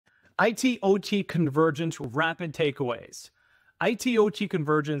IT-OT Convergence Rapid Takeaways. IT-OT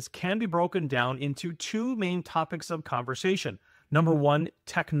Convergence can be broken down into two main topics of conversation. Number one,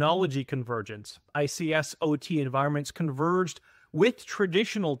 technology convergence. ICS OT environments converged with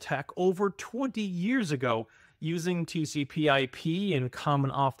traditional tech over 20 years ago, using TCP/IP and common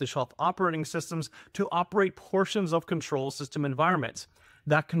off-the-shelf operating systems to operate portions of control system environments.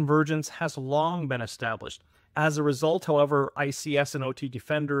 That convergence has long been established. As a result, however, ICS and OT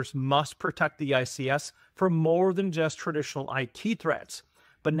defenders must protect the ICS for more than just traditional IT threats,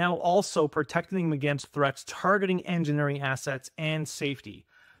 but now also protecting them against threats targeting engineering assets and safety.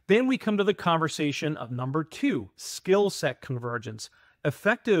 Then we come to the conversation of number two, skill set convergence.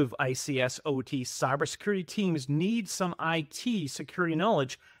 Effective ICS OT cybersecurity teams need some IT security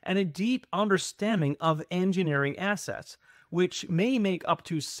knowledge and a deep understanding of engineering assets, which may make up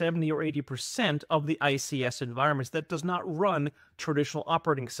to 70 or 80% of the ICS environments that does not run traditional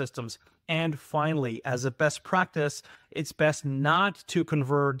operating systems. And finally, as a best practice, it's best not to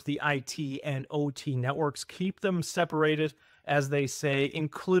converge the IT and OT networks. Keep them separated, as they say,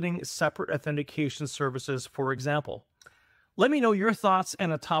 including separate authentication services, for example. Let me know your thoughts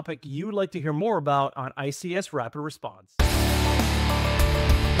and a topic you'd like to hear more about on ICS Rapid Response.